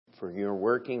for your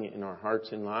working in our hearts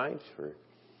and lives, for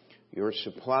your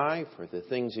supply, for the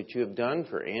things that you have done,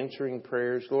 for answering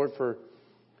prayers. Lord, for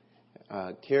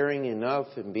caring enough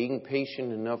and being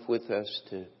patient enough with us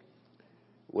to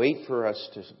wait for us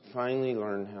to finally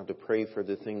learn how to pray for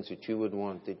the things that you would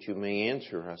want, that you may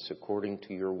answer us according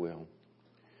to your will.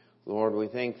 Lord, we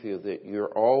thank you that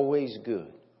you're always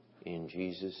good. In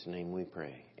Jesus' name we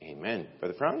pray. Amen.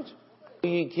 Brother Franz,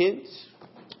 you kids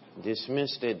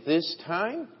dismissed at this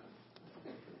time.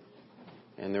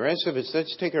 And the rest of us,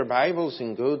 let's take our Bibles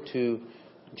and go to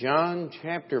John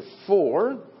chapter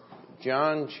 4.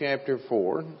 John chapter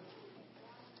 4.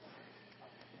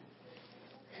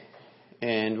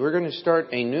 And we're going to start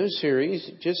a new series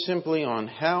just simply on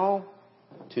how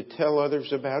to tell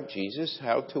others about Jesus,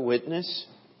 how to witness.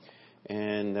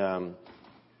 And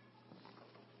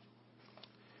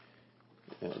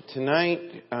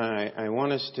tonight I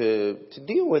want us to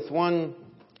deal with one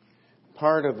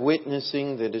part of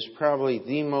witnessing that is probably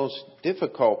the most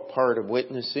difficult part of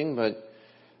witnessing,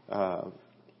 but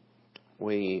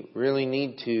we really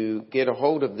need to get a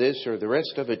hold of this or the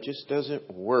rest of it just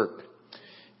doesn't work.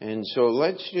 And so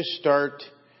let's just start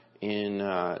in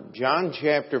John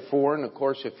chapter 4. And of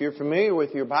course, if you're familiar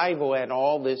with your Bible at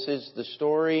all, this is the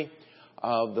story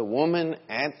of the woman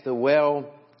at the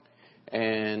well.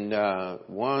 And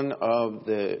one of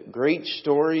the great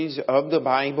stories of the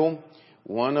Bible.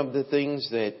 One of the things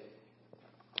that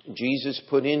Jesus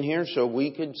put in here so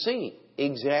we could see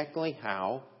exactly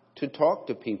how to talk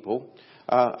to people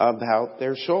about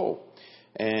their soul.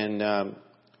 And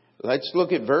let's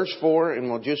look at verse 4 and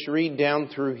we'll just read down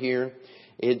through here.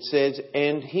 It says,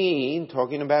 and he,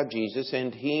 talking about Jesus,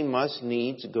 and he must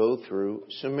needs go through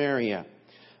Samaria.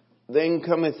 Then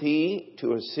cometh he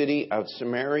to a city of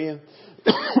Samaria,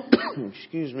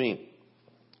 excuse me,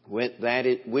 with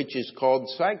which is called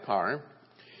Sychar,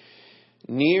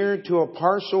 near to a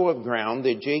parcel of ground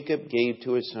that Jacob gave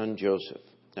to his son Joseph.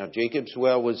 Now Jacob's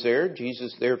well was there.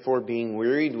 Jesus, therefore, being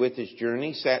wearied with his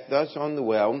journey, sat thus on the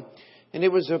well, and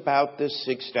it was about the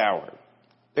 6th hour.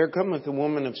 There cometh a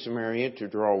woman of Samaria to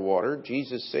draw water.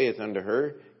 Jesus saith unto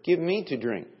her, give me to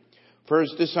drink. For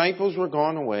his disciples were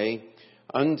gone away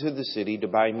unto the city to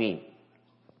buy meat.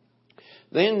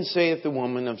 Then saith the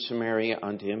woman of Samaria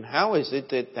unto him, how is it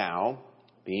that thou,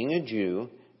 being a Jew,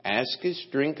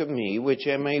 askest drink of me, which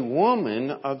am a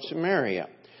woman of Samaria?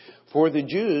 For the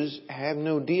Jews have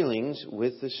no dealings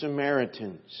with the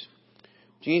Samaritans.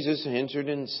 Jesus answered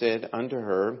and said unto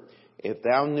her, if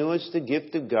thou knewest the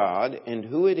gift of God, and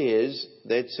who it is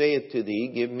that saith to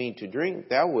thee, give me to drink,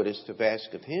 thou wouldest have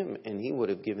asked of him, and he would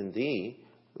have given thee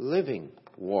living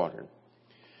water.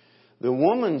 The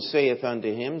woman saith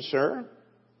unto him, sir,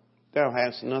 thou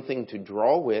hast nothing to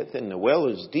draw with, and the well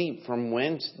is deep. From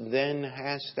whence then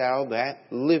hast thou that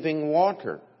living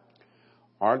water?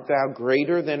 Art thou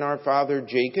greater than our father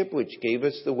Jacob, which gave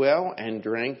us the well, and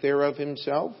drank thereof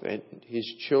himself, and his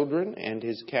children, and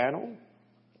his cattle?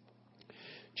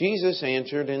 Jesus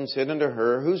answered and said unto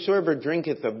her, whosoever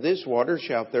drinketh of this water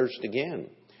shall thirst again.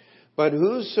 But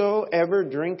whosoever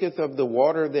drinketh of the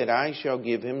water that I shall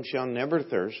give him shall never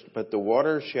thirst, but the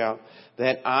water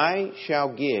that I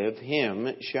shall give him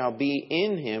shall be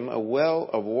in him a well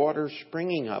of water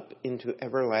springing up into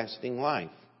everlasting life.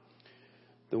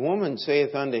 The woman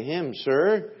saith unto him,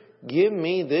 sir, give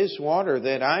me this water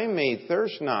that I may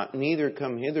thirst not, neither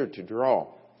come hither to draw.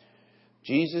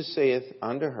 Jesus saith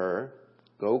unto her,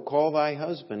 go call thy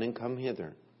husband and come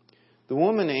hither. The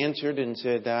woman answered and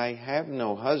said, I have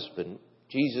no husband.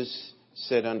 Jesus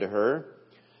said unto her,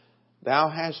 thou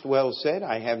hast well said,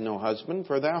 I have no husband,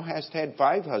 for thou hast had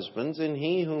 5 husbands, and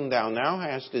he whom thou now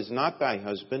hast is not thy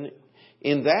husband.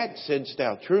 In that saidst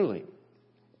thou truly.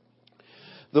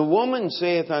 The woman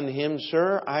saith unto him,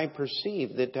 sir, I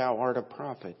perceive that thou art a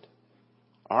prophet.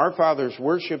 Our fathers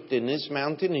worshipped in this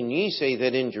mountain, and ye say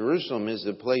that in Jerusalem is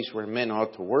the place where men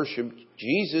ought to worship.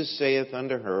 Jesus saith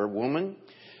unto her, woman,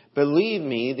 believe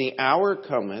me, the hour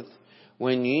cometh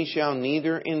when ye shall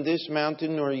neither in this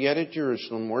mountain nor yet at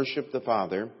Jerusalem worship the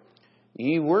Father.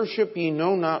 Ye worship ye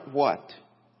know not what.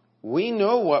 We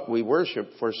know what we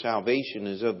worship, for salvation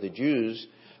is of the Jews.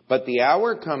 But the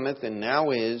hour cometh, and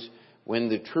now is, when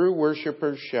the true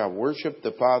worshippers shall worship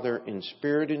the Father in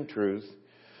spirit and truth.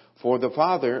 For the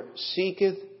Father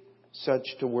seeketh such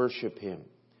to worship him.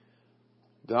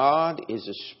 God is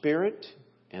a spirit,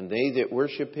 and they that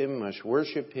worship him must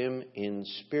worship him in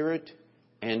spirit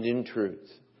and in truth.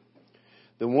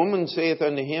 The woman saith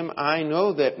unto him, I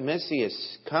know that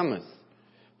Messias cometh,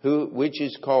 which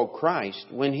is called Christ.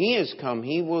 When he is come,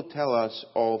 he will tell us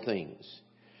all things.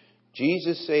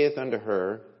 Jesus saith unto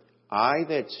her, I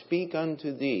that speak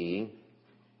unto thee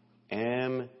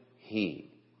am He.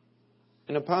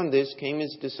 And upon this came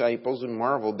His disciples and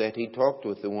marveled that He talked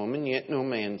with the woman. Yet no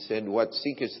man said, What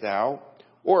seekest thou?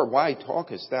 Or why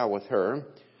talkest thou with her?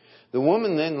 The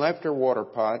woman then left her water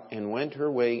pot and went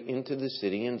her way into the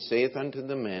city and saith unto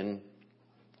the men,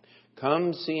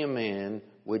 Come see a man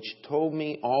which told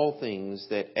me all things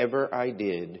that ever I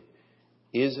did.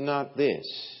 Is not this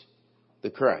the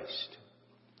Christ?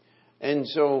 And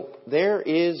so there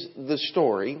is the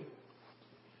story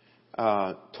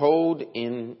told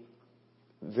in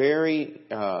very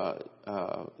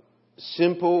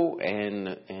simple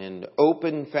and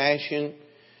open fashion.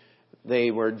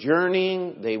 They were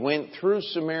journeying. They went through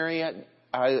Samaria.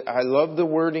 I love the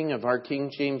wording of our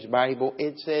King James Bible.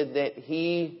 It said that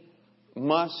He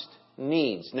must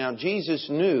needs. Now, Jesus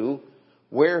knew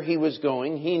where He was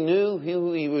going. He knew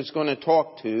who He was going to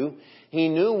talk to. He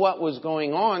knew what was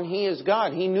going on. He is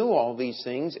God. He knew all these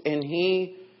things, and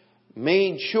He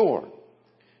made sure.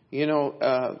 You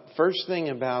know, first thing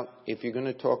about if you're going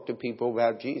to talk to people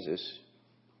about Jesus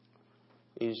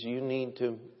is you need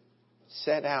to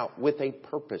set out with a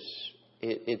purpose.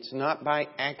 It's not by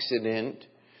accident.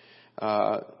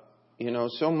 You know,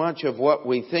 so much of what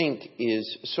we think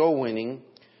is soul winning.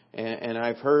 And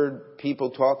I've heard people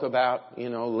talk about, you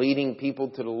know, leading people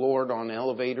to the Lord on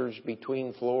elevators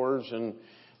between floors and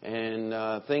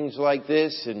things like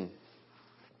this.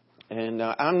 And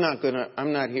I'm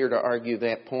not here to argue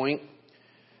that point.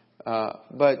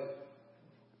 But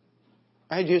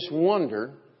I just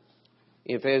wonder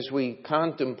if, as we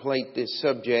contemplate this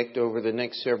subject over the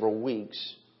next several weeks,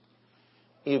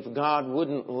 if God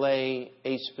wouldn't lay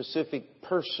a specific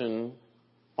person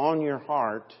on your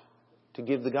heart to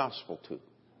give the gospel to.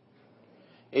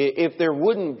 If there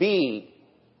wouldn't be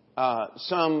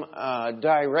some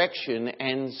direction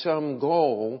and some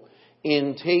goal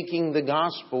in taking the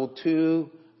gospel to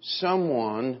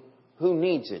someone who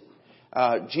needs it.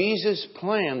 Jesus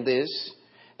planned this,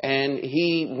 and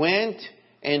He went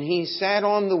and He sat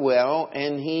on the well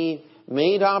and He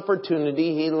made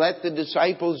opportunity. He let the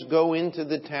disciples go into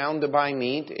the town to buy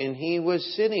meat, and He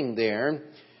was sitting there.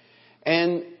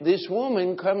 And this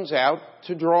woman comes out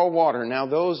to draw water. Now,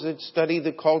 those that study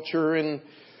the culture and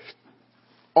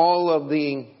all of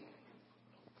the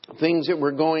things that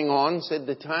were going on said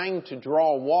the time to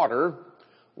draw water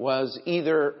was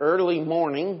either early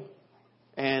morning,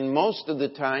 and most of the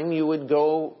time you would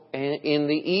go in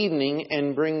the evening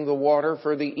and bring the water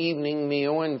for the evening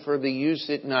meal and for the use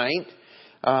at night.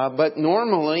 But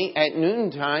normally at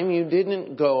noontime you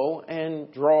didn't go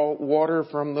and draw water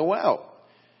from the well.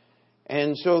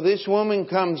 And so this woman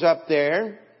comes up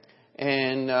there,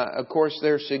 and of course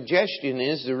their suggestion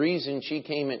is the reason she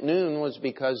came at noon was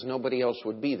because nobody else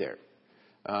would be there.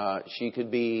 She could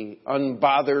be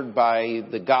unbothered by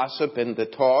the gossip and the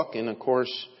talk, and of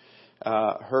course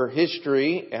her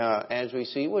history, as we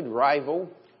see, would rival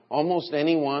almost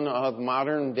anyone of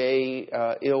modern day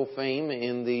ill fame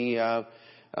in the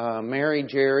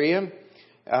marriage area.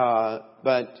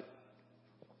 But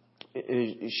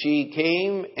she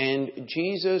came and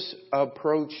Jesus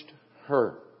approached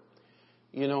her.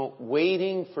 You know,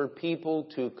 waiting for people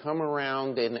to come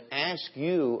around and ask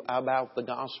you about the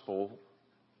gospel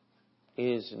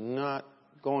is not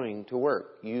going to work.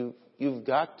 You've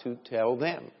got to tell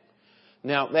them.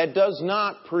 Now, that does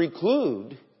not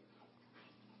preclude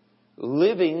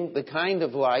living the kind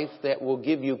of life that will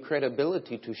give you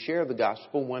credibility to share the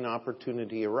gospel when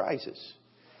opportunity arises.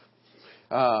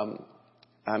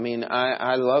 I mean,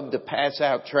 I love to pass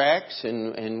out tracts,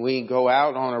 and we go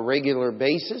out on a regular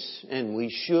basis, and we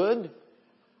should.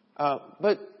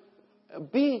 But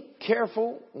be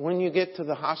careful when you get to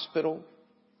the hospital,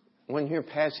 when you're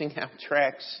passing out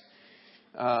tracts.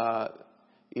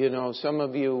 You know, some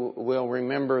of you will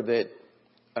remember that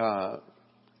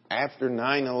after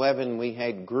 9/11, we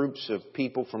had groups of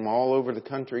people from all over the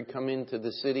country come into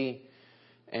the city,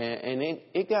 and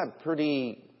it got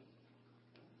pretty...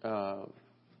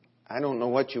 I don't know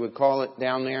what you would call it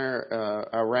down there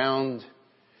around,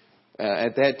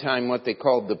 at that time, what they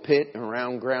called the pit,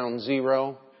 around Ground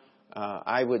Zero.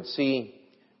 I would see,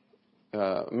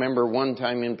 remember one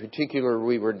time in particular,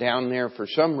 we were down there for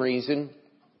some reason,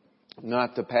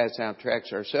 not to pass out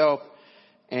tracts ourselves,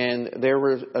 and there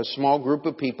was a small group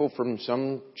of people from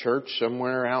some church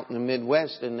somewhere out in the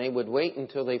Midwest, and they would wait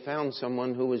until they found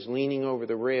someone who was leaning over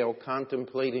the rail,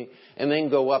 contemplating, and then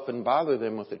go up and bother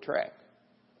them with a tract.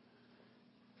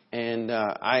 And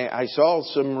I saw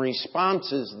some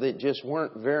responses that just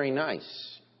weren't very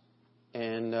nice.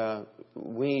 And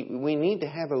we need to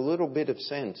have a little bit of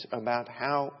sense about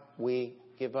how we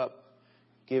give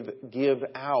give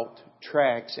out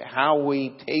tracts, how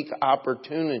we take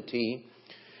opportunity.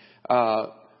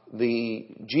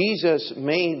 Jesus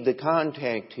made the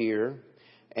contact here,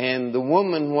 and the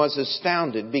woman was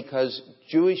astounded because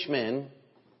Jewish men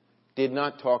did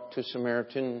not talk to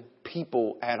Samaritan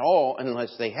people at all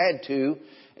unless they had to,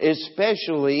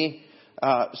 especially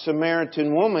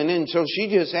Samaritan woman. And so she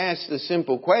just asked the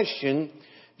simple question.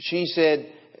 She said,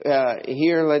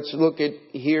 here, let's look at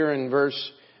here in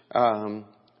verse 7.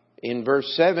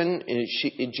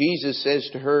 Jesus says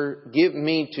to her, "Give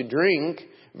me to drink."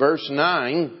 Verse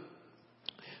 9,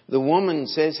 the woman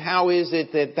says, "How is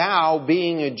it that thou,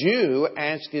 being a Jew,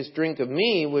 askest drink of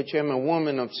me, which am a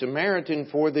woman of Samaritan?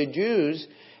 For the Jews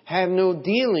have no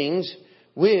dealings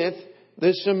with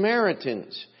the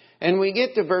Samaritans." And we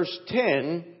get to verse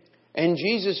 10, and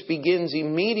Jesus begins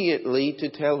immediately to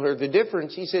tell her the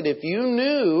difference. He said, if you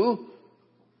knew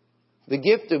the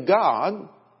gift of God,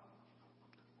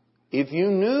 if you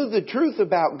knew the truth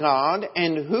about God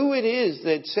and who it is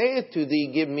that saith to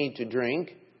thee, "Give me to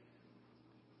drink,"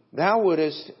 thou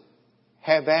wouldest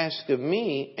have asked of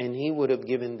me, and he would have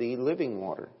given thee living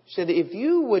water. He said, if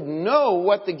you would know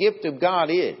what the gift of God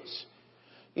is.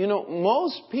 You know,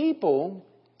 most people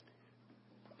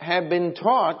have been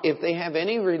taught, if they have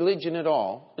any religion at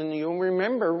all, and you'll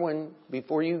remember when,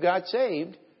 before you got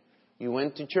saved, you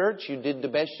went to church, you did the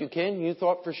best you can, you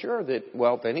thought for sure that,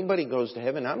 well, if anybody goes to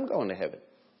heaven, I'm going to heaven.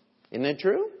 Isn't that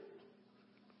true?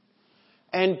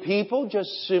 And people just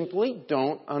simply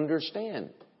don't understand.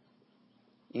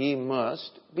 Ye must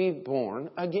be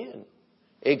born again.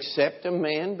 Except a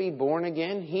man be born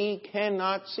again, he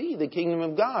cannot see the kingdom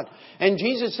of God. And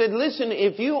Jesus said, listen,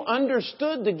 if you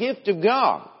understood the gift of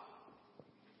God,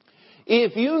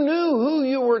 if you knew who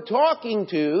you were talking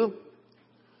to,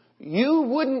 you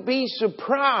wouldn't be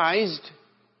surprised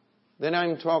that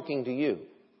I'm talking to you.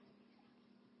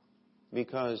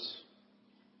 Because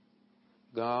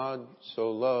God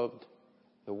so loved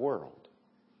the world.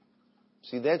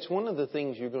 See, that's one of the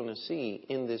things you're going to see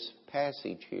in this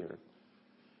passage here.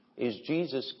 Is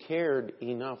Jesus cared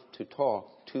enough to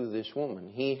talk to this woman.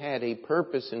 He had a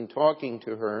purpose in talking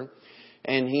to her,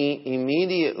 and he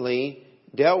immediately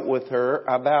dealt with her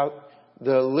about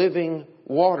the living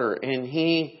water. And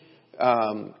he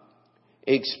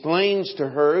explains to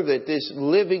her that this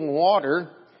living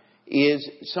water is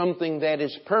something that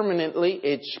is permanently,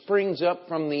 it springs up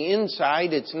from the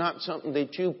inside. It's not something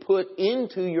that you put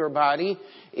into your body.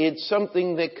 It's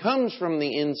something that comes from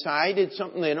the inside. It's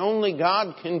something that only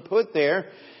God can put there.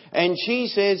 And she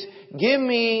says, "Give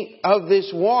me of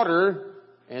this water."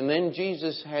 And then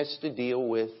Jesus has to deal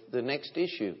with the next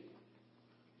issue.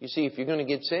 You see, if you're going to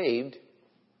get saved,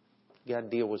 you got to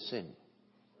deal with sin.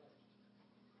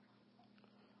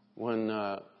 When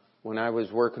I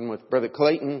was working with Brother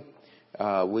Clayton,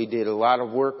 we did a lot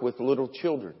of work with little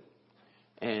children.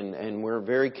 And we're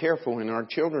very careful in our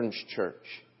children's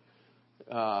church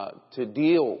to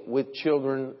deal with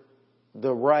children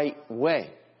the right way.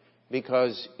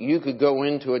 Because you could go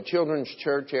into a children's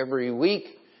church every week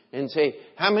and say,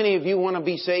 "How many of you want to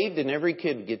be saved?" And every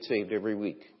kid gets saved every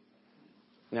week.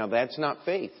 Now that's not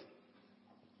faith.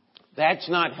 That's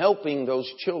not helping those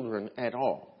children at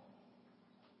all.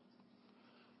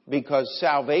 Because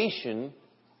salvation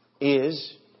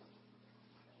is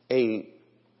a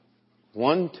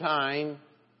one-time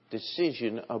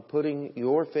decision of putting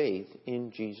your faith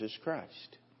in Jesus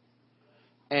Christ.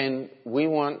 And we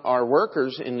want our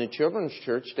workers in the children's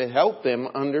church to help them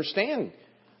understand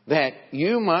that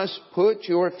you must put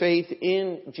your faith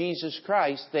in Jesus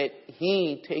Christ, that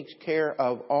He takes care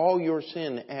of all your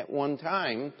sin at one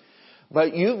time.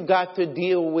 But you've got to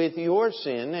deal with your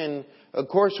sin. And, of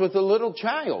course, with a little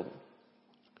child,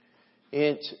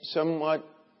 it's somewhat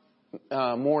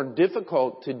more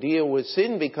difficult to deal with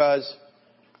sin because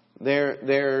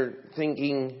they're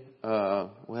thinking,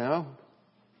 well,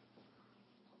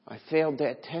 I failed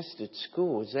that test at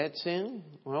school. Is that sin?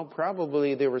 Well,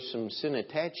 probably there was some sin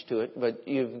attached to it, but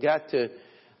you've got to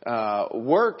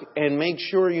work and make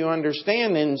sure you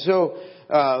understand. And so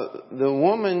the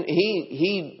woman,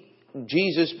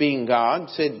 Jesus being God,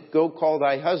 said, "Go call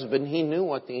thy husband." He knew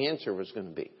what the answer was going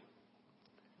to be.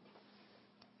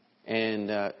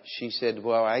 And she said,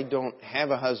 "Well, I don't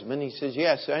have a husband." He says,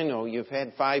 "Yes, I know. You've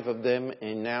had 5 of them,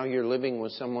 and now you're living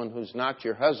with someone who's not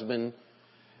your husband."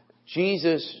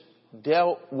 Jesus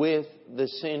dealt with the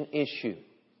sin issue.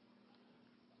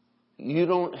 You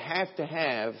don't have to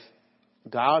have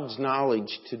God's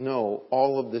knowledge to know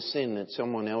all of the sin that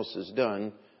someone else has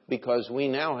done, because we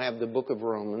now have the book of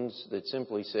Romans that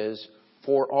simply says,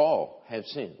 "For all have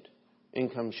sinned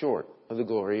and come short of the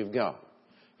glory of God."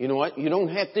 You know what? You don't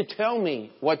have to tell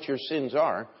me what your sins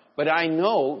are, but I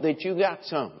know that you got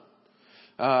some.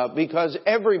 Because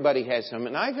everybody has some.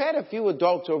 And I've had a few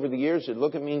adults over the years that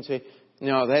look at me and say,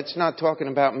 no, that's not talking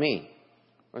about me.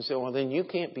 I say, well, then you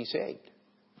can't be saved.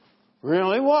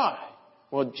 Really? Why?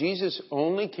 Well, Jesus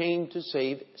only came to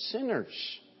save sinners.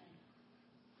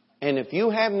 And if you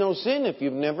have no sin, if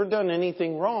you've never done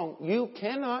anything wrong, you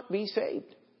cannot be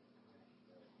saved.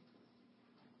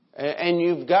 And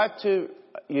you've got to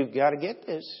get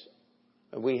this.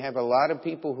 We have a lot of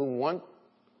people who want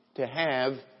to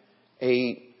have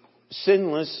a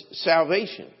sinless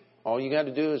salvation. All you got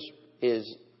to do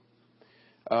is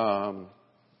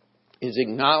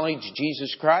acknowledge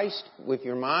Jesus Christ with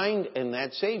your mind, and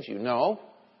that saves you. No,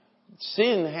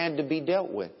 sin had to be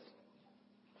dealt with,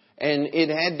 and it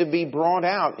had to be brought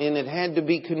out, and it had to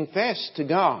be confessed to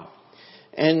God.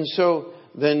 And so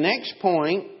the next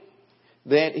point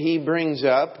that he brings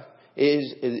up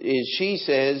is she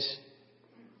says,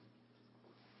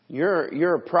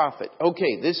 You're a prophet.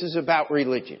 Okay, this is about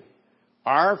religion.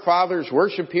 Our fathers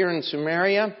worship here in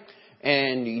Samaria,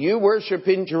 and you worship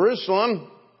in Jerusalem.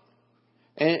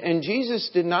 And Jesus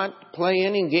did not play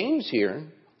any games here.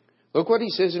 Look what he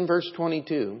says in verse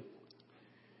 22.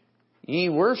 Ye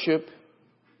worship,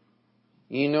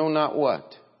 ye know not what.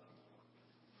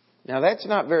 Now that's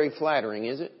not very flattering,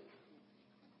 is it?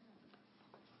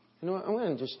 You know what? I'm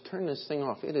going to just turn this thing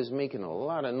off. It is making a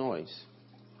lot of noise.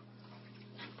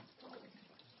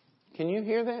 Can you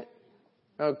hear that?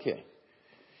 Okay.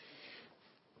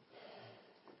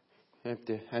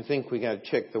 I think we got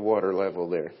to check the water level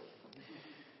there.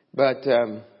 But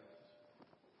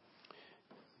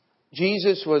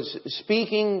Jesus was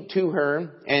speaking to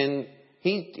her, and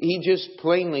he just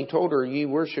plainly told her, "Ye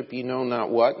worship, ye know not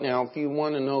what." Now, if you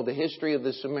want to know the history of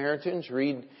the Samaritans,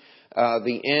 read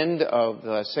the end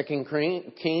of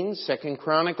 2 Kings, 2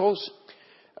 Chronicles.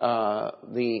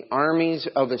 The armies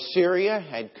of Assyria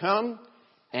had come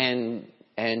and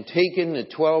taken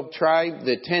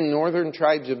the 10 northern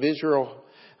tribes of Israel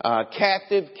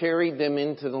captive, carried them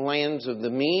into the lands of the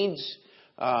Medes,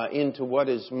 into what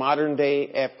is modern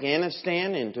day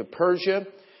Afghanistan, into Persia,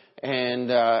 and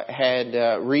had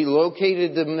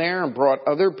relocated them there and brought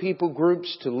other people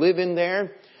groups to live in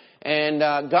there. And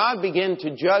God began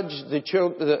to judge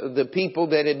the people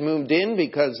that had moved in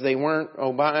because they weren't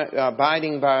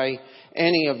abiding by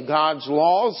any of God's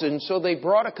laws. And so they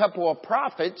brought a couple of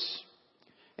prophets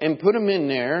and put them in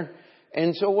there.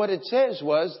 And so what it says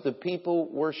was the people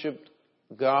worshiped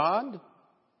God,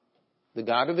 the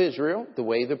God of Israel, the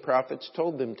way the prophets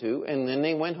told them to. And then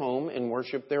they went home and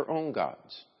worshiped their own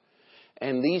gods.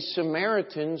 And these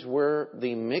Samaritans were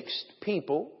the mixed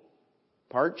people,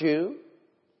 part Jew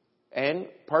and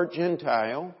part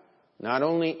Gentile, not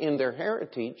only in their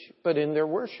heritage, but in their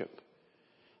worship.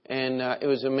 And it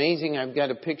was amazing. I've got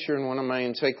a picture in one of my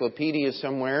encyclopedias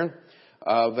somewhere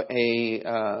of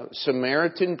a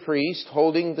Samaritan priest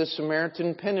holding the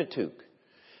Samaritan Pentateuch.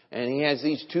 And he has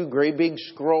these two great big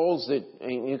scrolls that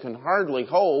you can hardly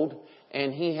hold,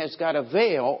 and he has got a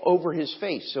veil over his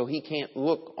face so he can't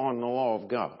look on the law of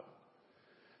God.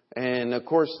 And of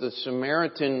course, the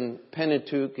Samaritan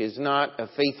Pentateuch is not a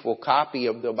faithful copy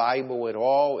of the Bible at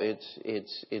all.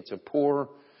 It's a poor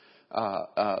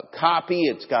copy.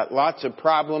 It's got lots of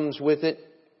problems with it.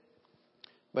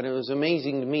 But it was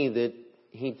amazing to me that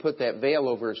he put that veil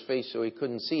over his face so he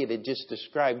couldn't see it. It just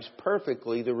describes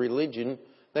perfectly the religion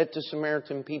that the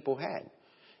Samaritan people had.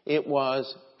 It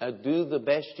was do the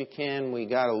best you can. We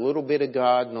got a little bit of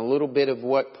God and a little bit of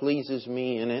what pleases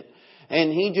me in it.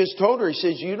 And he just told her, he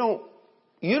says, you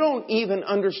don't even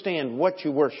understand what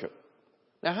you worship.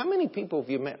 Now, how many people have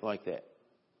you met like that?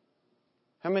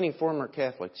 How many former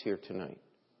Catholics here tonight?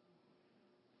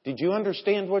 Did you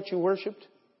understand what you worshiped?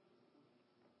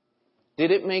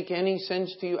 Did it make any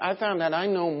sense to you? I found that I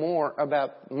know more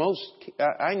about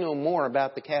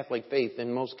the Catholic faith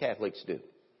than most Catholics do.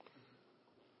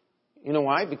 You know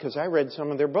why? Because I read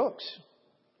some of their books.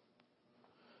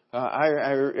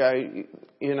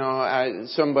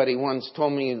 Somebody once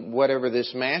told me whatever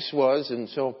this Mass was, and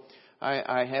so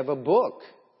I have a book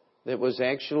that was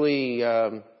actually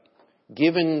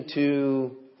given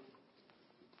to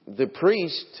the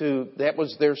priest that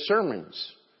was their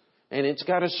sermons. And it's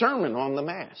got a sermon on the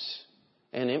Mass.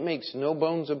 And it makes no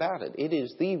bones about it. It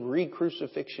is the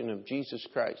re-crucifixion of Jesus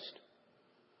Christ.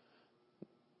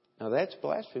 Now that's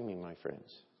blasphemy, my friends.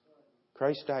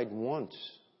 Christ died once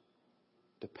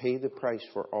to pay the price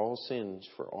for all sins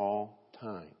for all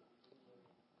time.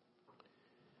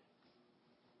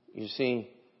 You see,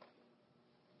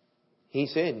 he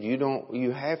said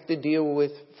you have to deal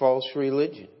with false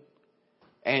religion.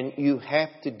 And you have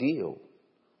to deal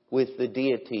with the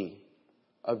deity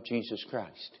of Jesus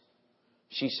Christ.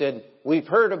 She said, we've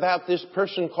heard about this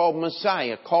person called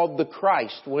Messiah, called the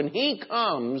Christ. When He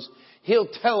comes, He'll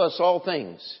tell us all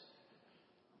things.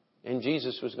 And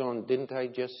Jesus was going, didn't I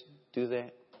just do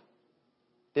that?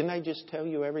 Didn't I just tell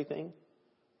you everything?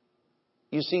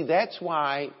 You see, that's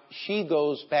why she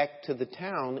goes back to the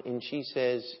town and she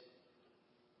says,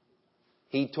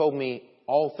 He told me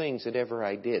all things that ever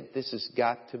I did. This has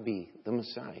got to be the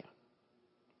Messiah.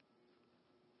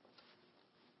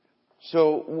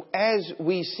 So as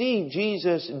we see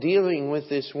Jesus dealing with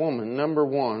this woman, number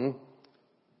one,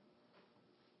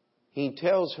 He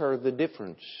tells her the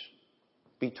difference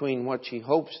between what she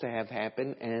hopes to have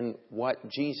happen and what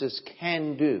Jesus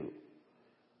can do.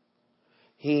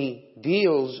 He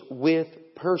deals with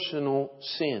personal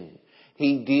sin.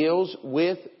 He deals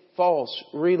with false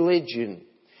religion.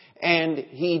 And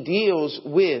He deals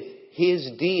with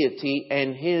His deity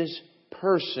and His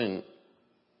person.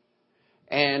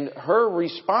 And her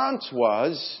response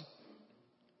was,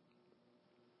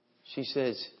 she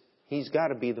says, He's got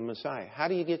to be the Messiah. How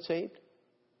do you get saved?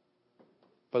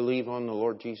 Believe on the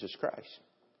Lord Jesus Christ.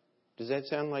 Does that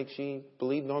sound like she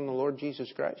believed on the Lord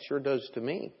Jesus Christ? Sure does to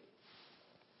me.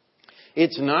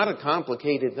 It's not a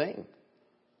complicated thing.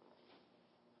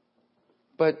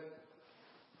 But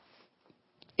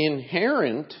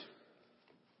inherent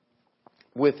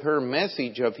with her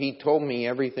message of He told me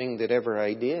everything that ever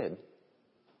I did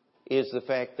is the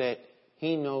fact that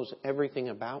He knows everything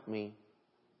about me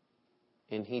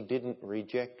and He didn't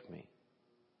reject me.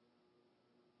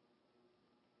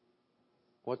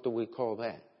 What do we call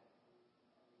that?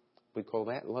 We call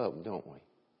that love, don't we?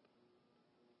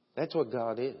 That's what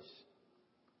God is.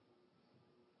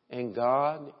 And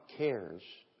God cares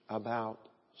about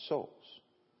souls.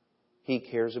 He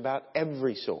cares about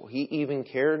every soul. He even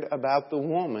cared about the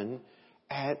woman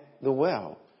at the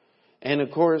well. And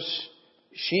of course,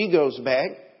 she goes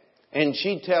back and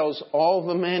she tells all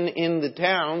the men in the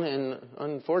town, and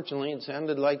unfortunately it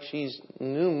sounded like she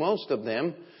knew most of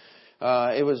them.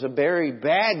 It was a very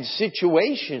bad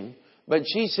situation. But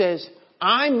she says,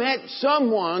 I met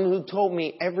someone who told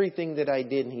me everything that I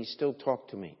did and he still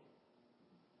talked to me.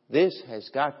 This has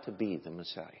got to be the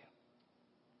Messiah.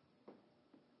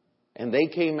 And they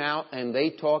came out and they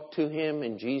talked to Him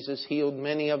and Jesus healed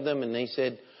many of them. And they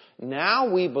said,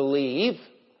 now we believe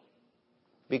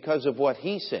because of what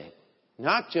He said,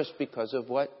 not just because of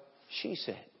what she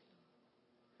said.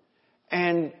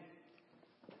 And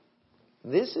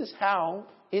this is how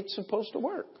it's supposed to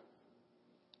work.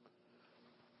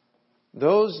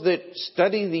 Those that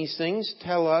study these things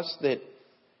tell us that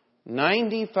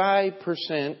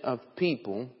 95% of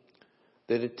people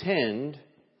that attend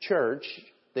church,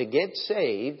 that get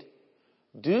saved,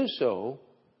 do so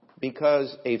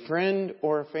because a friend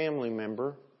or a family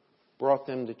member brought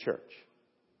them to church.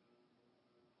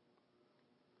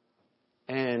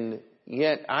 And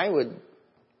yet I would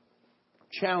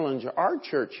challenge our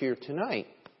church here tonight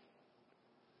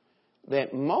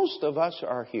that most of us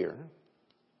are here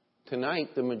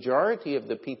tonight. The majority of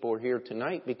the people are here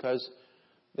tonight because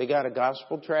they got a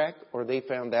gospel tract, or they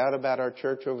found out about our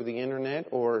church over the internet,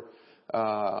 or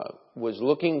was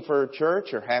looking for a church,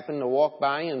 or happened to walk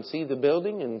by and see the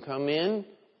building and come in.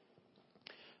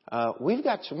 We've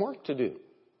got some work to do.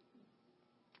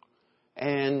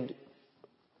 And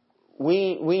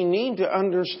we need to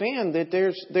understand that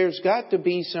there's got to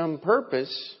be some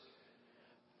purpose.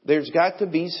 There's got to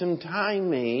be some time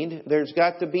made. There's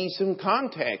got to be some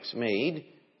contacts made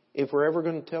if we're ever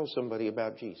going to tell somebody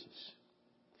about Jesus.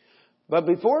 But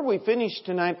before we finish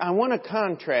tonight, I want to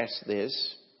contrast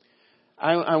this.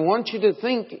 I want you to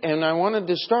think, and I wanted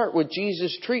to start with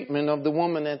Jesus' treatment of the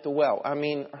woman at the well. I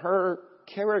mean, her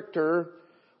character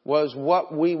was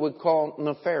what we would call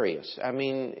nefarious. I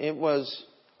mean, it was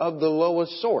of the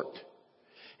lowest sort.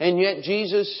 And yet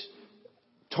Jesus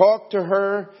talked to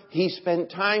her. He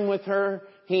spent time with her.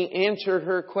 He answered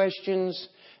her questions.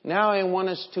 Now I want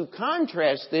us to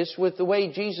contrast this with the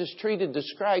way Jesus treated the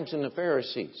scribes and the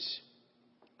Pharisees.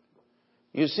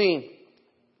 You see,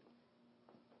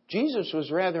 Jesus was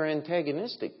rather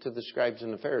antagonistic to the scribes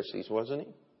and the Pharisees, wasn't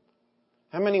He?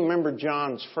 How many remember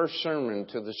John's first sermon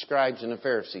to the scribes and the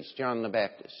Pharisees, John the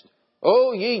Baptist?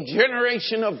 Oh, ye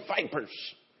generation of vipers!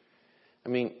 I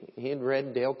mean, he had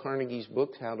read Dale Carnegie's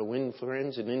book, How to Win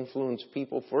Friends and Influence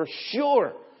People, for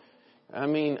sure. I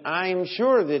mean, I'm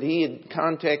sure that he had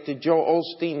contacted Joel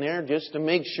Osteen there just to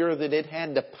make sure that it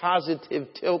had the positive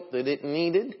tilt that it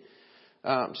needed.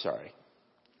 I'm sorry.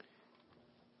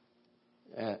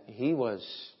 He was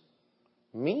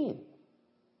mean.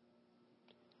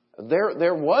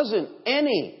 There wasn't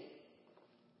any.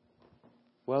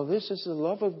 Well, this is the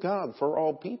love of God for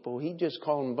all people. He just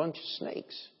called them a bunch of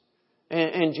snakes.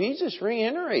 And Jesus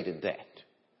reiterated that.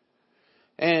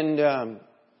 And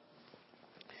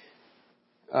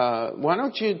why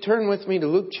don't you turn with me to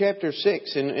Luke chapter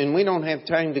 6? And we don't have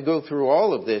time to go through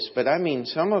all of this, but I mean,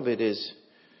 some of it is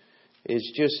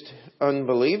just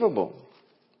unbelievable.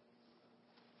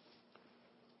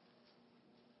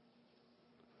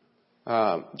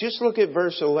 Just look at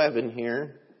verse 11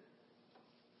 here.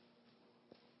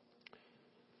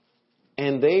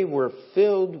 And they were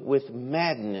filled with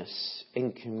madness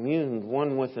and communed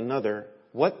one with another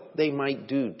what they might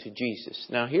do to Jesus.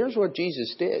 Now here's what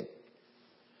Jesus did.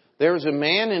 There was a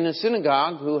man in a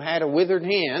synagogue who had a withered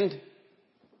hand,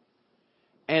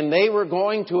 and they were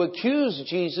going to accuse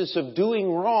Jesus of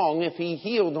doing wrong if he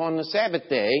healed on the Sabbath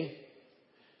day.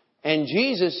 And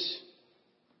Jesus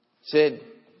said,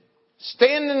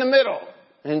 stand in the middle.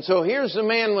 And so here's the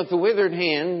man with the withered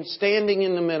hand standing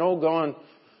in the middle going,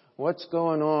 what's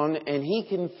going on? And he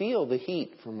can feel the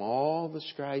heat from all the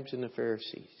scribes and the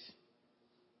Pharisees.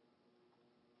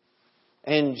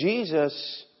 And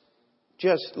Jesus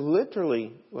just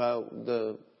literally, I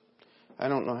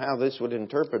don't know how this would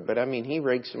interpret, but I mean, he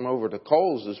rakes him over the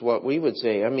coals is what we would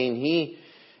say. I mean,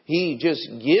 he just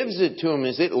gives it to him.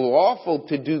 Is it lawful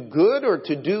to do good or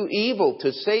to do evil,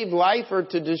 to save life or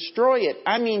to destroy it?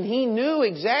 I mean, he knew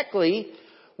exactly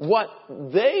what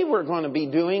they were going to be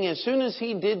doing. As soon as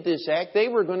he did this act, they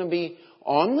were going to be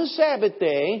on the Sabbath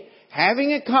day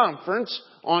having a conference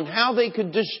on how they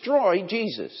could destroy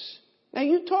Jesus. Now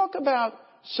you talk about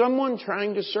someone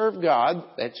trying to serve God.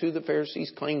 That's who the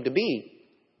Pharisees claimed to be.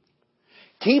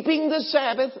 Keeping the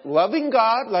Sabbath, loving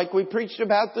God, like we preached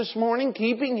about this morning,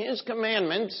 keeping His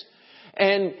commandments.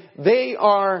 And they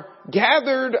are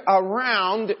gathered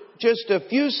around just a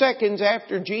few seconds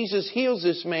after Jesus heals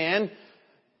this man.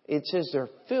 It says they're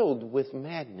filled with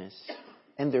madness.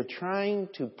 And they're trying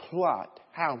to plot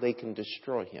how they can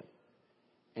destroy Him.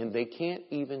 And they can't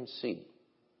even see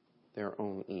their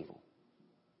own evil.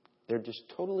 They're just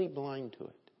totally blind to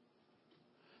it.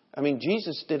 I mean,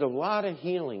 Jesus did a lot of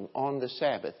healing on the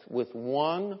Sabbath with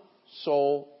one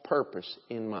sole purpose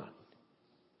in mind.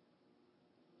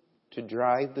 To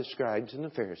drive the scribes and the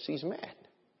Pharisees mad.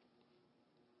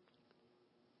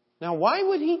 Now, why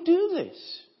would He do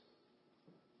this?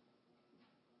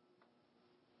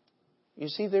 You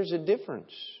see, there's a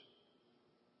difference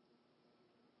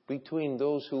between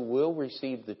those who will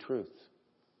receive the truth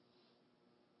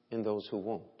and those who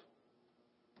won't.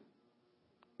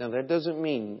 Now, that doesn't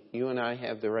mean you and I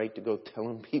have the right to go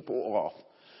telling people off.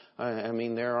 I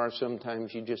mean, there are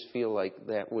sometimes you just feel like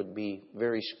that would be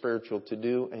very spiritual to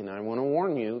do. And I want to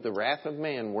warn you, the wrath of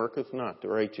man worketh not the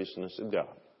righteousness of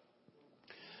God.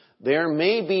 There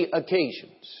may be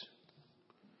occasions.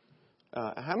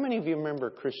 How many of you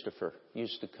remember Christopher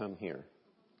used to come here?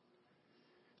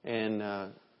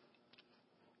 And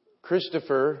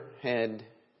Christopher had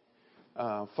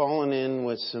fallen in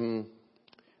with some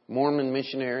Mormon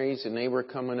missionaries, and they were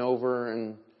coming over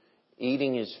and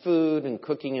eating his food and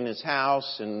cooking in his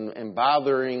house and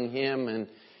bothering him.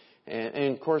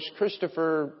 And of course,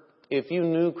 Christopher, if you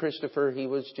knew Christopher, he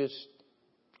was just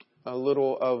a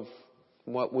little of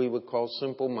what we would call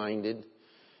simple-minded.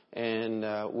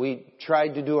 And we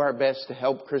tried to do our best to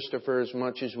help Christopher as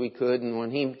much as we could. And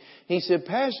when he said,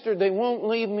 Pastor, they won't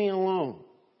leave me alone.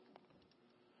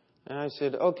 And I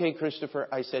said, okay, Christopher.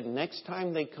 I said, next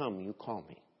time they come, you call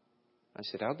me. I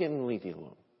said, I'll get them to leave you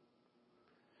alone.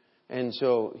 And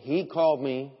so he called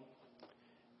me.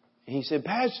 He said,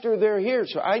 Pastor, they're here.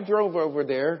 So I drove over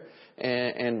there.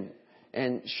 And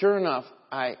sure enough,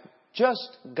 I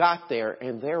just got there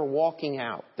and they're walking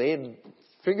out. They had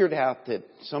figured out that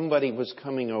somebody was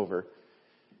coming over.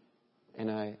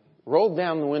 And I rolled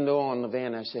down the window on the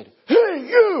van. I said, hey,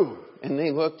 you! And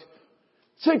they looked,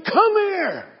 said, come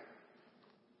here!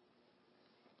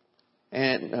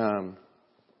 And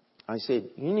I said,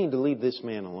 you need to leave this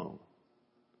man alone.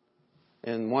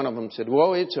 And one of them said,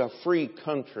 well, it's a free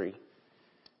country.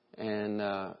 And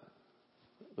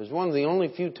it was one of the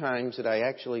only few times that I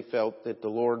actually felt that the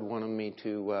Lord wanted me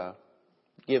to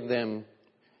give them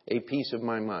a piece of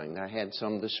my mind. I had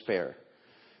some to spare.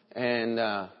 And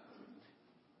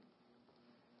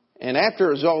after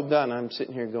it was all done, I'm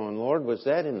sitting here going, Lord, was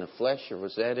that in the flesh or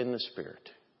was that in the spirit?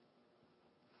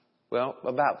 Well,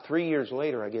 about 3 years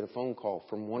later, I get a phone call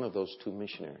from one of those two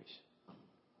missionaries.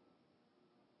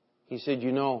 He said,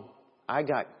 you know, I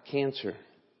got cancer.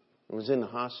 I was in the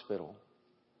hospital.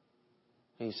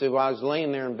 And he said, well, I was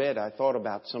laying there in bed. I thought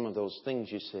about some of those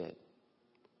things you said.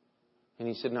 And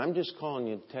he said, I'm just calling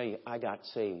you to tell you I got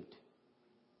saved.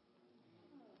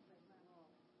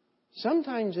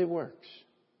 Sometimes it works.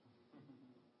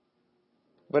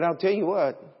 But I'll tell you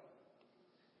what,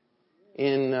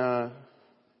 in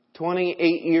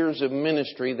 28 years of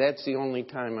ministry, that's the only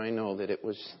time I know that it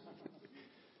was.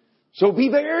 So be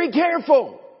very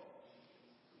careful.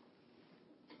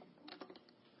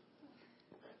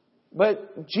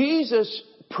 But Jesus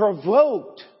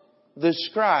provoked the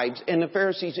scribes and the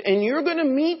Pharisees. And you're going to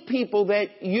meet people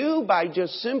that you, by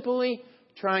just simply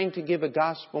trying to give a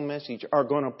gospel message, are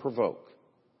going to provoke.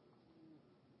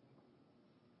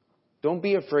 Don't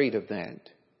be afraid of that.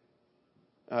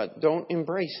 Don't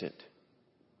embrace it.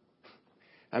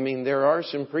 I mean, there are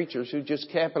some preachers who just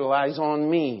capitalize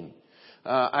on mean.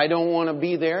 I don't want to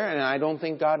be there, and I don't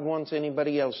think God wants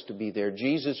anybody else to be there.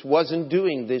 Jesus wasn't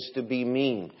doing this to be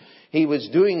mean. He was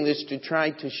doing this to try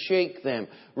to shake them.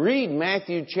 Read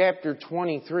Matthew chapter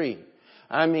 23.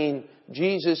 I mean,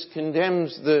 Jesus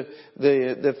condemns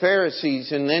the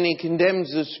Pharisees, and then He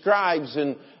condemns the scribes,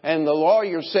 and the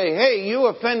lawyers say, hey, you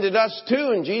offended us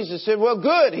too. And Jesus said, well,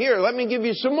 good, here, let me give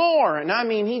you some more. And I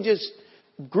mean, He just,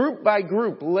 group by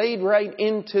group, laid right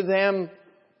into them.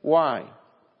 Why?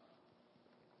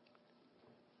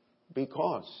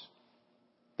 Because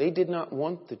they did not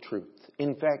want the truth.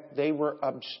 In fact, they were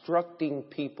obstructing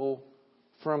people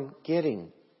from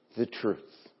getting the truth.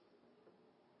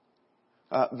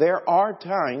 There are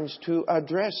times to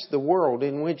address the world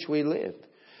in which we live.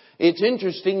 It's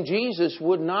interesting, Jesus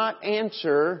would not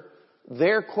answer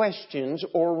their questions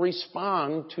or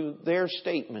respond to their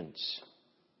statements.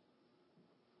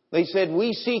 They said,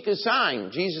 we seek a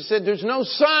sign. Jesus said, there's no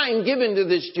sign given to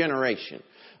this generation.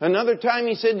 Another time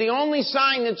He said, the only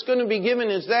sign that's going to be given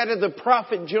is that of the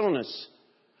prophet Jonas.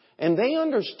 And they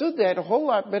understood that a whole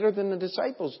lot better than the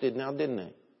disciples did now, didn't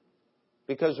they?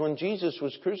 Because when Jesus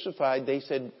was crucified, they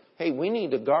said, hey, we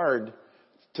need a guard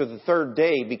to the third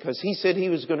day because He said He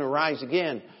was going to rise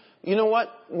again. You know what?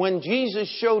 When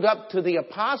Jesus showed up to the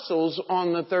apostles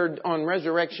on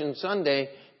Resurrection Sunday,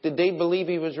 did they believe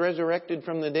He was resurrected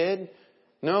from the dead?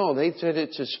 No, they said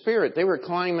it's a spirit. They were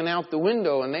climbing out the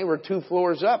window and they were 2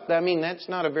 floors up. I mean, that's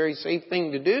not a very safe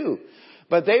thing to do.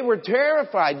 But they were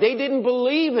terrified. They didn't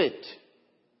believe it.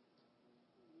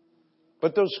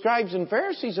 But those scribes and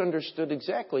Pharisees understood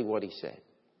exactly what He said.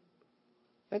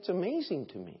 That's amazing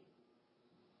to me.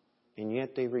 And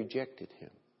yet they rejected Him.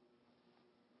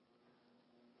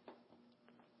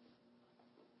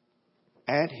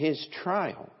 At His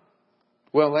trial.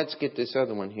 Well, let's get this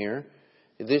other one here.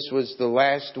 This was the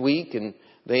last week, and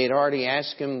they had already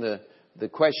asked Him the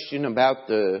question about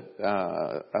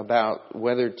about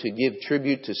whether to give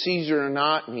tribute to Caesar or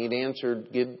not, and He'd answered,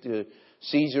 give to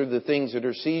Caesar the things that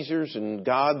are Caesar's and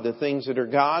God the things that are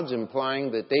God's,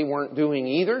 implying that they weren't doing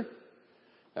either,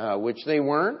 which they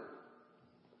weren't.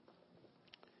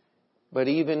 But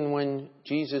even when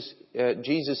Jesus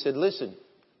said, listen,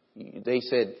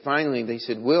 finally they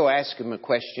said, we'll ask Him a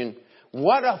question.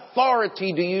 What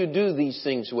authority do you do these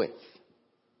things with?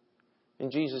 And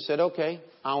Jesus said, okay,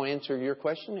 I'll answer your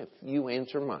question if you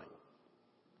answer mine.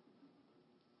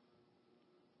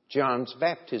 John's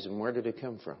baptism, where did it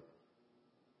come from?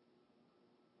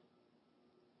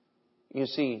 You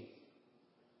see,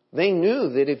 they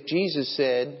knew that if Jesus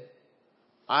said,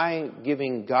 I'm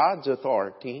giving God's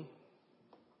authority,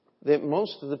 that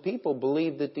most of the people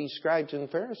believed that these scribes and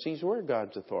Pharisees were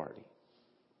God's authority.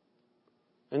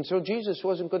 And so Jesus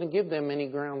wasn't going to give them any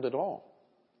ground at all.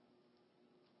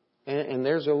 And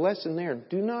there's a lesson there.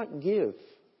 Do not give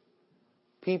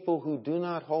people who do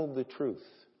not hold the truth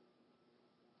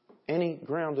any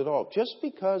ground at all. Just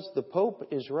because the Pope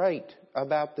is right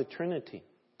about the Trinity,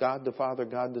 God the Father,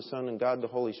 God the Son, and God the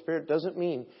Holy Spirit, doesn't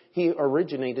mean he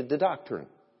originated the doctrine.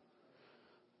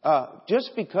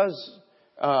 Just because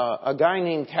a guy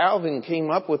named Calvin came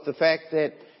up with the fact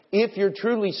that if you're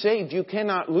truly saved, you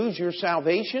cannot lose your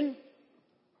salvation.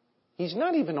 He's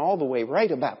not even all the way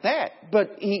right about that.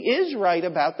 But he is right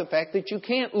about the fact that you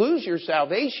can't lose your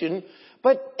salvation.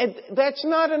 But that's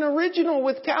not an original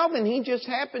with Calvin. He just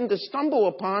happened to stumble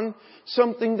upon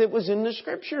something that was in the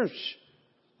Scriptures.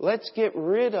 Let's get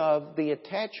rid of the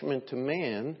attachment to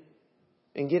man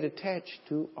and get attached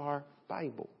to our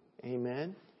Bible.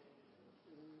 Amen?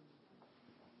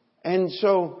 And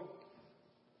so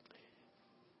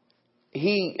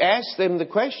he asked them the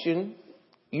question,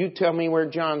 you tell me where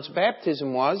John's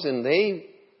baptism was, and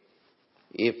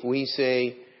if we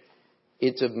say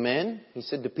it's of men, he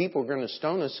said the people are going to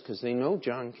stone us because they know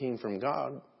John came from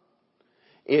God.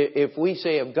 If we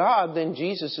say of God, then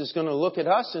Jesus is going to look at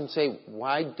us and say,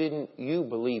 why didn't you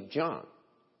believe John?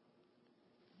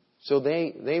 So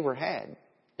they were had.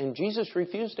 And Jesus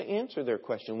refused to answer their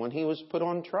question when he was put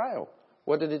on trial.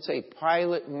 What did it say?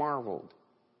 Pilate marveled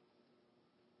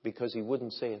because he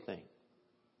wouldn't say a thing.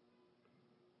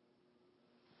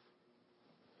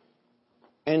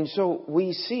 And so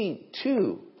we see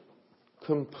two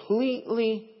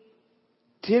completely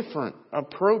different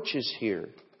approaches here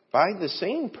by the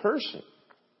same person.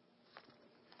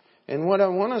 And what I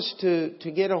want us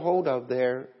to get a hold of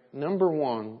there, number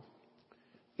one,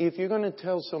 if you're going to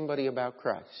tell somebody about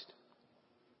Christ,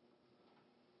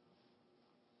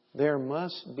 there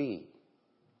must be,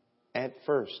 at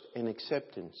first, an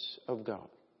acceptance of God.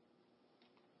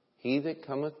 He that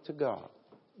cometh to God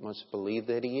must believe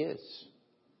that He is,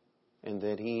 and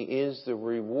that He is the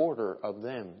rewarder of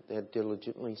them that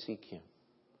diligently seek Him.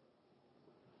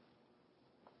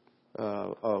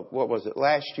 What was it?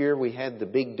 Last year we had the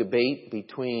big debate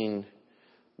between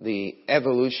the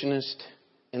evolutionist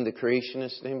and the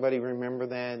creationist. Anybody remember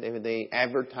that? They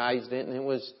advertised it and it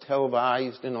was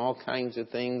televised and all kinds of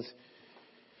things.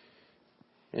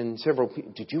 And several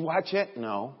people, did you watch it?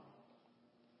 No.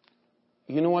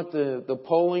 You know what the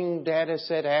polling data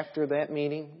said after that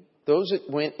meeting? Those that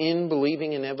went in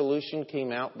believing in evolution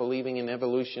came out believing in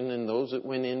evolution, and those that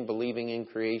went in believing in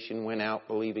creation went out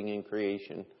believing in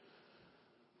creation.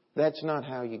 That's not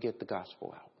how you get the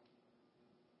gospel out.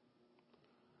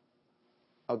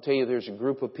 I'll tell you, there's a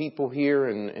group of people here,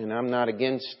 and I'm not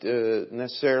against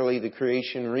necessarily the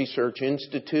Creation Research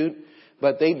Institute,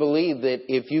 but they believe that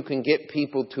if you can get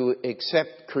people to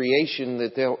accept creation,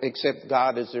 that they'll accept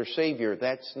God as their Savior.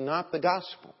 That's not the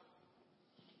gospel.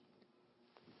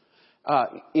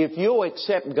 If you'll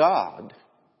accept God,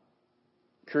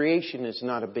 creation is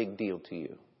not a big deal to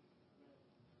you.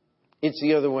 It's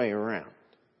the other way around.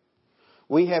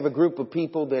 We have a group of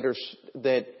people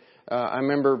that I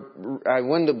remember I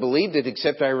wouldn't have believed it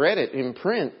except I read it in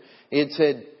print. It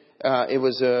said it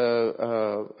was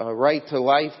a Right to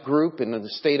Life group in the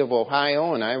state of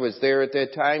Ohio, and I was there at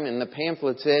that time, and the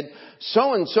pamphlet said,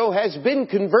 so-and-so has been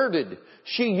converted.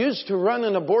 She used to run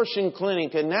an abortion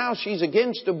clinic, and now she's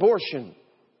against abortion.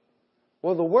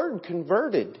 Well, the word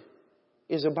converted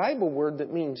is a Bible word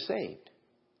that means saved.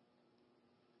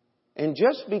 And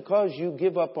just because you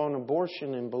give up on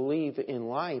abortion and believe in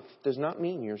life does not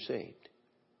mean you're saved.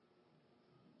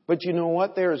 But you know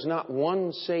what? There is not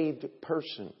one saved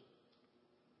person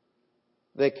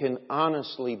that can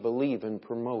honestly believe and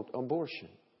promote abortion.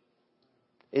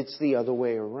 It's the other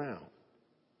way around.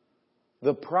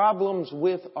 The problems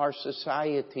with our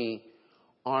society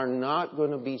are not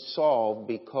going to be solved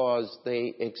because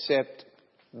they accept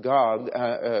God.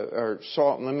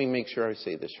 Let me make sure I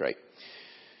say this right.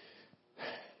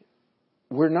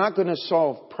 We're not going to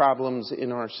solve problems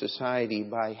in our society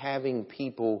by having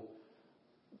people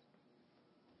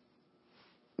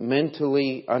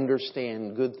mentally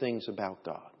understand good things about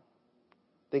God.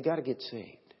 They got to get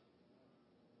saved.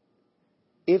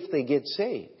 If they get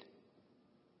saved,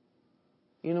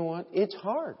 you know what? It's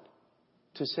hard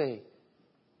to say,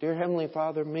 Dear Heavenly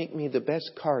Father, make me the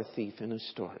best car thief in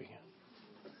Astoria.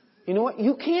 You know what?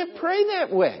 You can't pray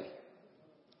that way.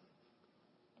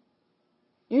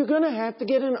 You're going to have to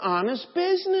get an honest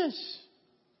business.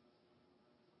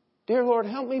 Dear Lord,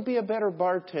 help me be a better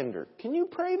bartender. Can you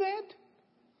pray that?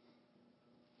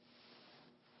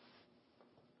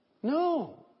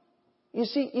 No. You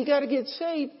see, you got to get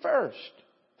saved first.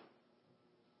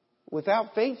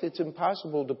 Without faith, it's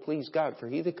impossible to please God. For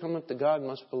he that cometh to God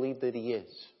must believe that He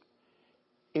is.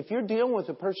 If you're dealing with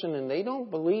a person and they don't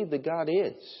believe that God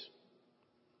is,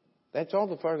 that's all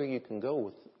the farther you can go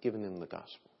with giving them the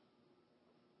gospel.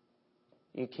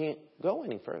 You can't go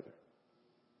any further.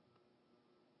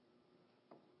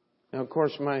 Now, of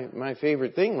course, my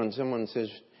favorite thing when someone says,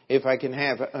 if I can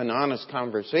have an honest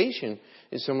conversation,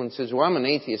 is someone says, well, I'm an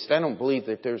atheist. I don't believe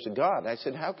that there's a God. I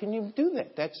said, how can you do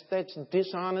that? That's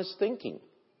dishonest thinking.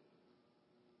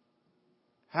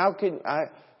 How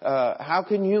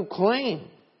can you claim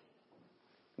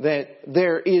that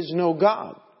there is no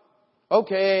God?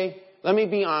 Okay, let me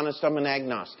be honest, I'm an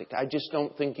agnostic. I just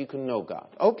don't think you can know God.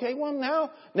 Okay, well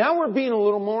now we're being a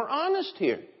little more honest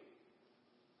here.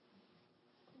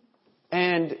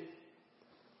 And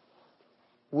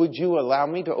would you allow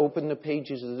me to open the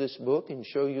pages of this book and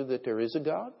show you that there is a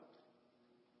God?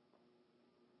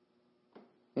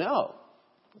 No.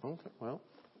 Okay, well,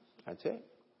 that's it.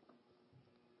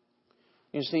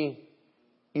 You see,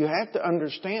 you have to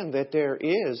understand that there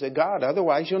is a God.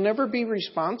 Otherwise, you'll never be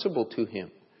responsible to Him.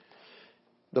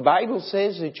 The Bible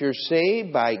says that you're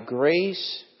saved by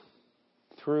grace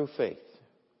through faith.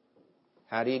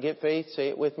 How do you get faith? Say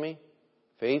it with me.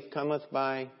 Faith cometh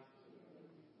by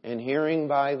And hearing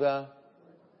by the...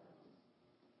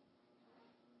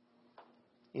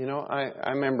 You know, I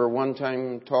remember one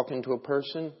time talking to a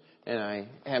person, and I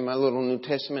had my little New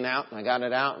Testament out, and I got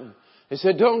it out, and they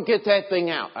said, "Don't get that thing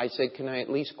out." I said, "Can I at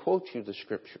least quote you the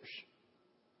Scriptures?"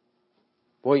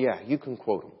 "Well, yeah, you can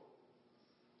quote them."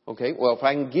 "Okay, well, if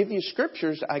I can give you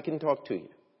Scriptures, I can talk to you.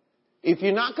 If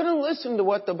you're not going to listen to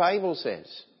what the Bible says."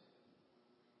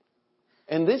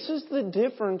 And this is the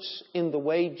difference in the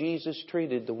way Jesus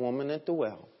treated the woman at the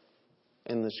well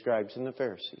and the scribes and the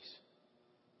Pharisees.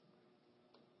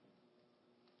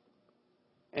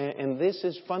 And this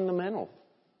is fundamental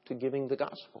to giving the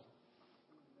gospel.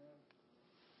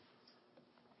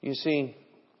 You see,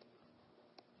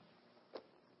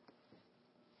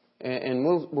 and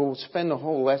we'll spend a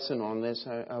whole lesson on this,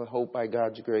 I hope, by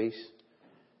God's grace.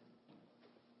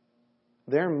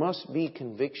 There must be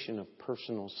conviction of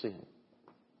personal sin.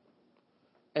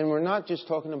 And we're not just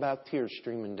talking about tears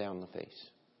streaming down the face.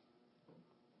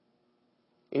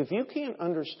 If you can't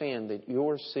understand that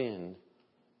your sin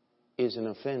is an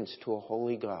offense to a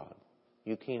holy God,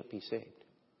 you can't be saved.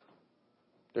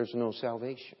 There's no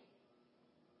salvation.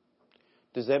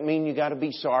 Does that mean you got to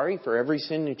be sorry for every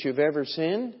sin that you've ever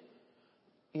sinned?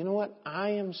 You know what? I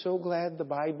am so glad the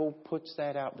Bible puts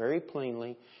that out very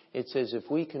plainly. It says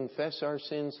if we confess our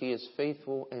sins, He is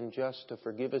faithful and just to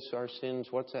forgive us our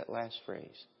sins. What's that last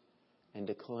phrase? And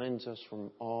to cleanse us from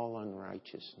all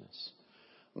unrighteousness.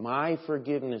 My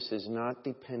forgiveness is not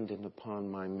dependent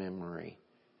upon my memory.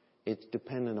 It's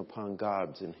dependent upon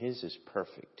God's, and His is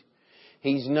perfect.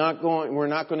 We're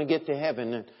not going to get to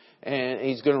heaven and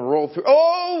He's going to roll through.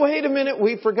 "Oh, wait a minute,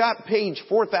 we forgot page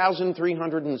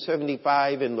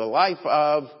 4,375 in the life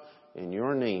of," and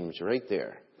your name's right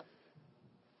there.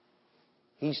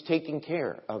 He's taking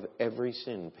care of every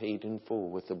sin, paid in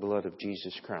full with the blood of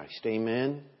Jesus Christ.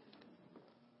 Amen?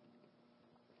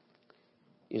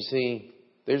 You see,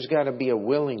 there's got to be a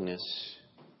willingness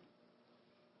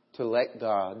to let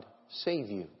God save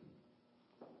you.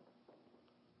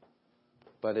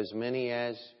 But as many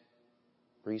as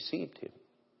received Him,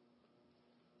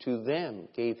 to them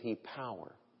gave He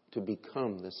power to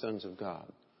become the sons of God,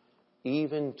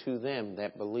 even to them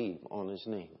that believe on His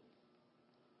name.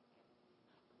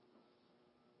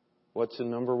 What's the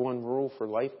number one rule for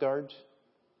lifeguards?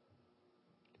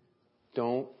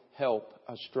 Don't help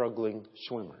a struggling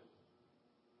swimmer.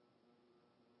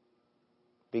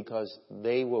 Because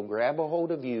they will grab a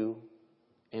hold of you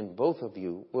and both of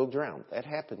you will drown. That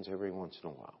happens every once in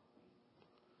a while.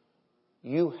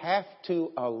 You have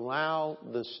to allow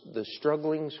the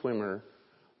struggling swimmer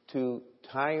to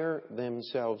tire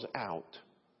themselves out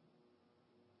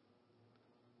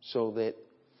so that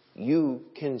you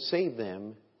can save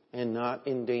them and not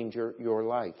endanger your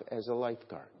life as a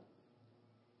lifeguard.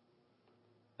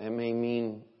 That may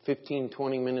mean 15,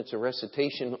 20 minutes of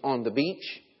recitation on the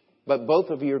beach, but both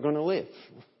of you are going to live.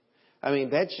 I mean,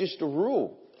 that's just a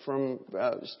rule from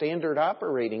standard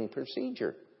operating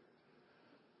procedure.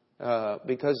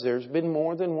 Because there's been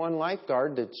more than one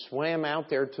lifeguard that swam out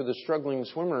there to the struggling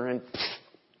swimmer and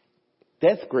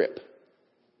death grip.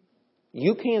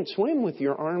 You can't swim with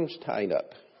your arms tied up.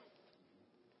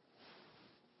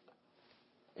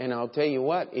 And I'll tell you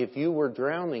what, if you were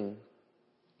drowning,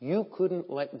 you couldn't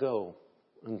let go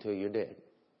until you're dead.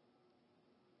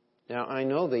 Now, I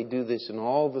know they do this in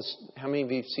all the... How many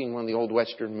of you have seen one of the old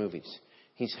Western movies?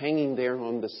 He's hanging there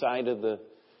on the side of the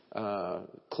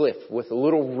cliff with a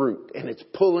little root, and it's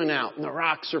pulling out, and the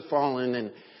rocks are falling,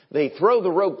 and they throw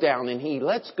the rope down, and he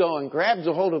lets go and grabs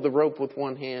a hold of the rope with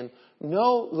one hand.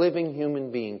 No living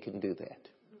human being can do that.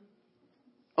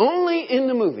 Only in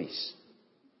the movies.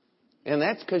 And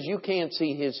that's because you can't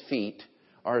see his feet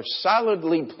are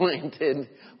solidly planted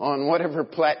on whatever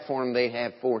platform they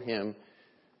have for him.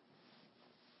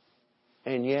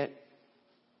 And yet,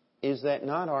 is that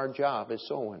not our job as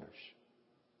soul winners?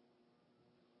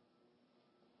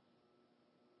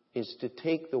 Is to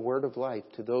take the word of life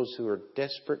to those who are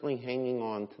desperately hanging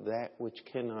on to that which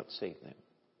cannot save them.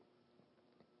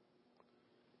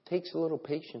 It takes a little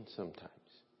patience sometimes.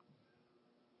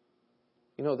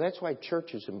 You know, that's why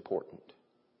church is important.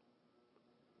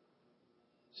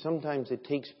 Sometimes it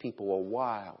takes people a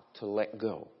while to let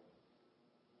go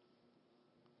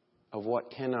of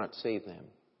what cannot save them,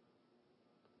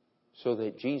 so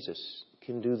that Jesus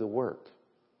can do the work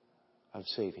of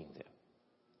saving them.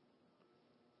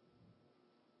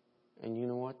 And you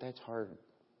know what? That's hard.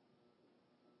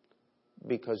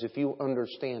 Because if you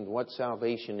understand what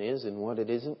salvation is and what it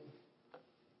isn't,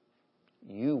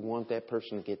 you want that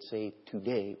person to get saved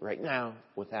today, right now,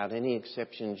 without any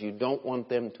exceptions. You don't want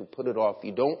them to put it off.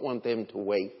 You don't want them to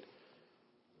wait.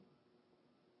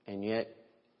 And yet,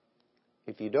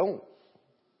 if you don't,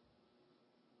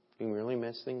 you can really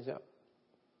mess things up.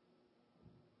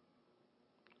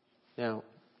 Now,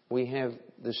 we have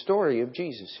the story of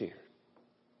Jesus here.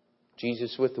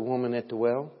 Jesus with the woman at the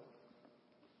well.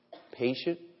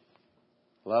 Patient,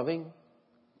 loving,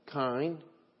 kind,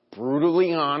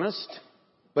 brutally honest,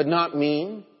 but not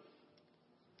mean.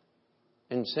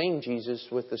 And same Jesus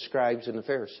with the scribes and the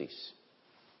Pharisees.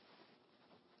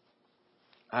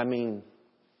 I mean,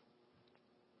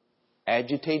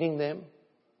 agitating them,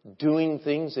 doing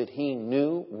things that he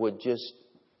knew would just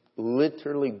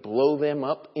literally blow them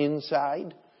up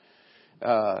inside.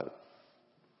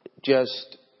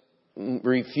 Just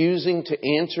refusing to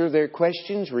answer their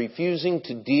questions, refusing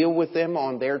to deal with them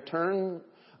on their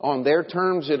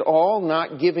terms at all,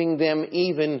 not giving them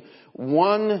even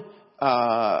one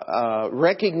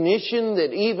recognition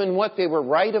that even what they were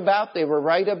right about, they were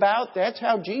right about. That's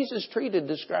how Jesus treated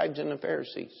the scribes and the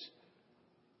Pharisees.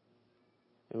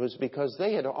 It was because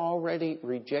they had already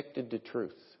rejected the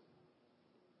truth.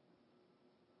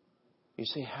 You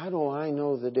say, how do I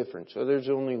know the difference? Well, there's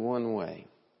only one way.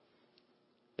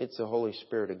 It's the Holy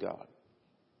Spirit of God.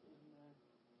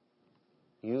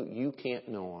 You can't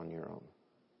know on your own.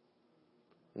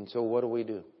 And so what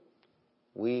do?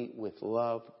 We, with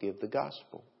love, give the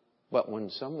gospel. But when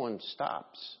someone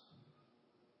stops,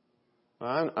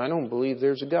 I don't believe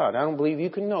there's a God. I don't believe you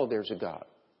can know there's a God.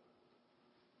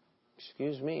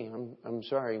 Excuse me, I'm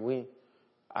sorry.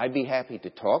 I'd be happy to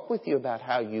talk with you about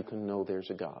how you can know there's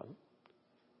a God.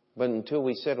 But until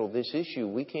we settle this issue,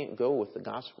 we can't go with the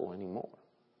gospel anymore.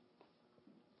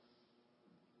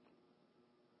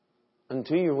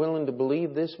 Until you're willing to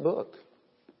believe this book.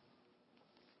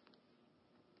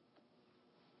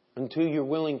 Until you're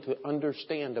willing to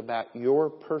understand about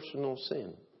your personal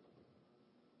sin.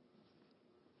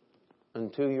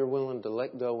 Until you're willing to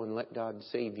let go and let God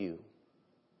save you.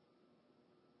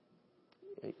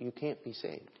 You can't be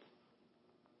saved.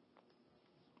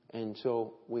 And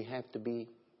so we have to be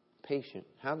patient.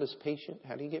 How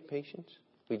do you get patience?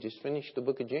 We just finished the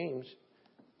book of James.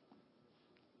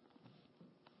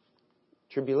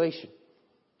 Tribulation.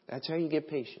 That's how you get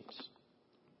patience.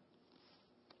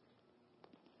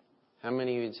 How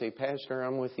many of you would say, Pastor,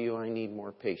 I'm with you, I need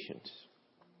more patience?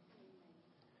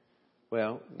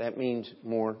 Well, that means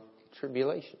more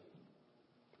tribulation.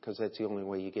 Because that's the only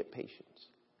way you get patience.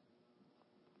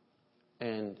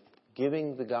 And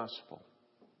giving the gospel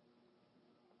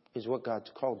is what God's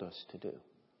called us to do.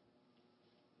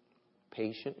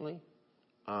 Patiently,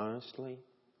 honestly,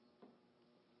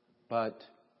 but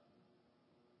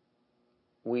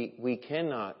we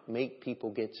cannot make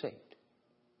people get saved.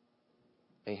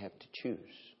 They have to choose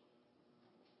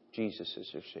Jesus as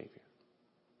their Savior.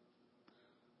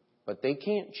 But they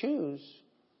can't choose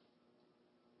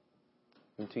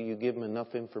until you give them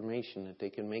enough information that they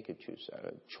can make a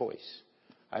choice.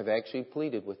 I've actually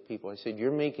pleaded with people. I said,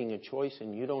 you're making a choice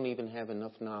and you don't even have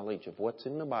enough knowledge of what's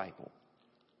in the Bible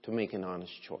to make an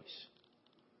honest choice.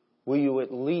 Will you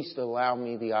at least allow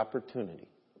me the opportunity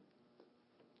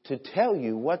to tell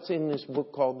you what's in this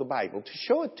book called the Bible, to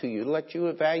show it to you, to let you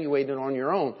evaluate it on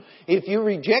your own. If you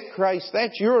reject Christ,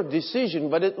 that's your decision,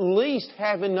 but at least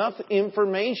have enough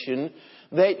information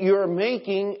that you're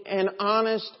making an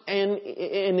honest and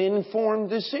an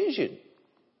informed decision.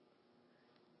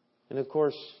 And of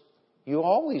course, you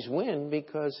always win,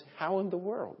 because how in the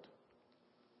world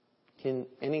can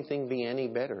anything be any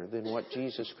better than what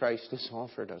Jesus Christ has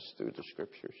offered us through the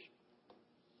Scriptures?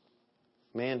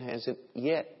 Man hasn't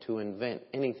yet to invent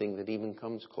anything that even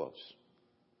comes close.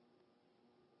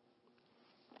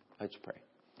 Let's pray.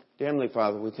 Dear Heavenly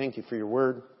Father, we thank you for your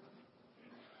word.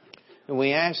 And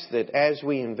we ask that as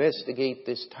we investigate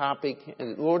this topic,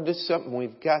 and Lord, this is something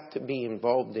we've got to be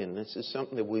involved in. This is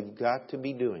something that we've got to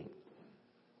be doing.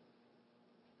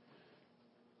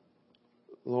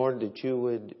 Lord, that you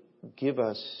would give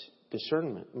us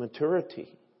discernment, maturity,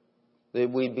 that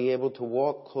we'd be able to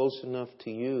walk close enough to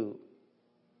you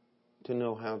to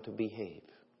know how to behave,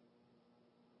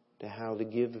 to how to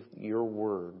give your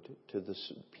word to the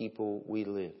people we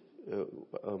live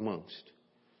amongst.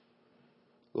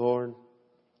 Lord,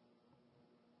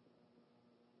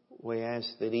 we ask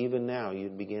that even now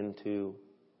you'd begin to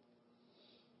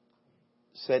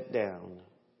set down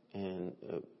and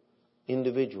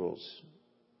individuals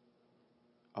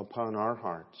upon our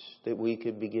hearts that we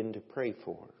could begin to pray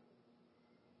for.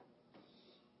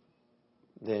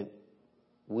 That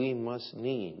we must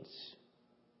needs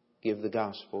give the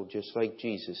gospel just like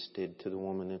Jesus did to the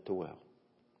woman at the well.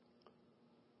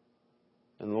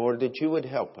 And Lord, that you would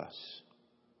help us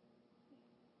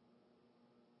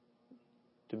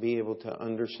to be able to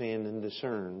understand and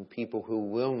discern people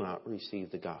who will not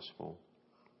receive the gospel.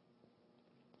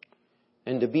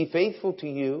 And to be faithful to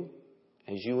you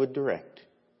as you would direct.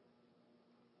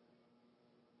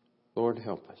 Lord,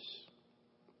 help us.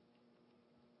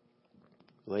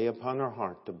 Lay upon our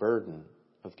heart the burden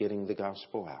of getting the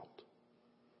gospel out.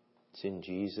 It's in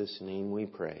Jesus' name we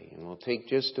pray. And we'll take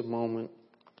just a moment.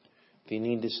 If you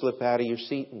need to slip out of your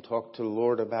seat and talk to the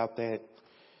Lord about that,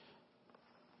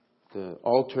 the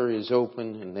altar is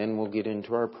open, and then we'll get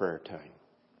into our prayer time.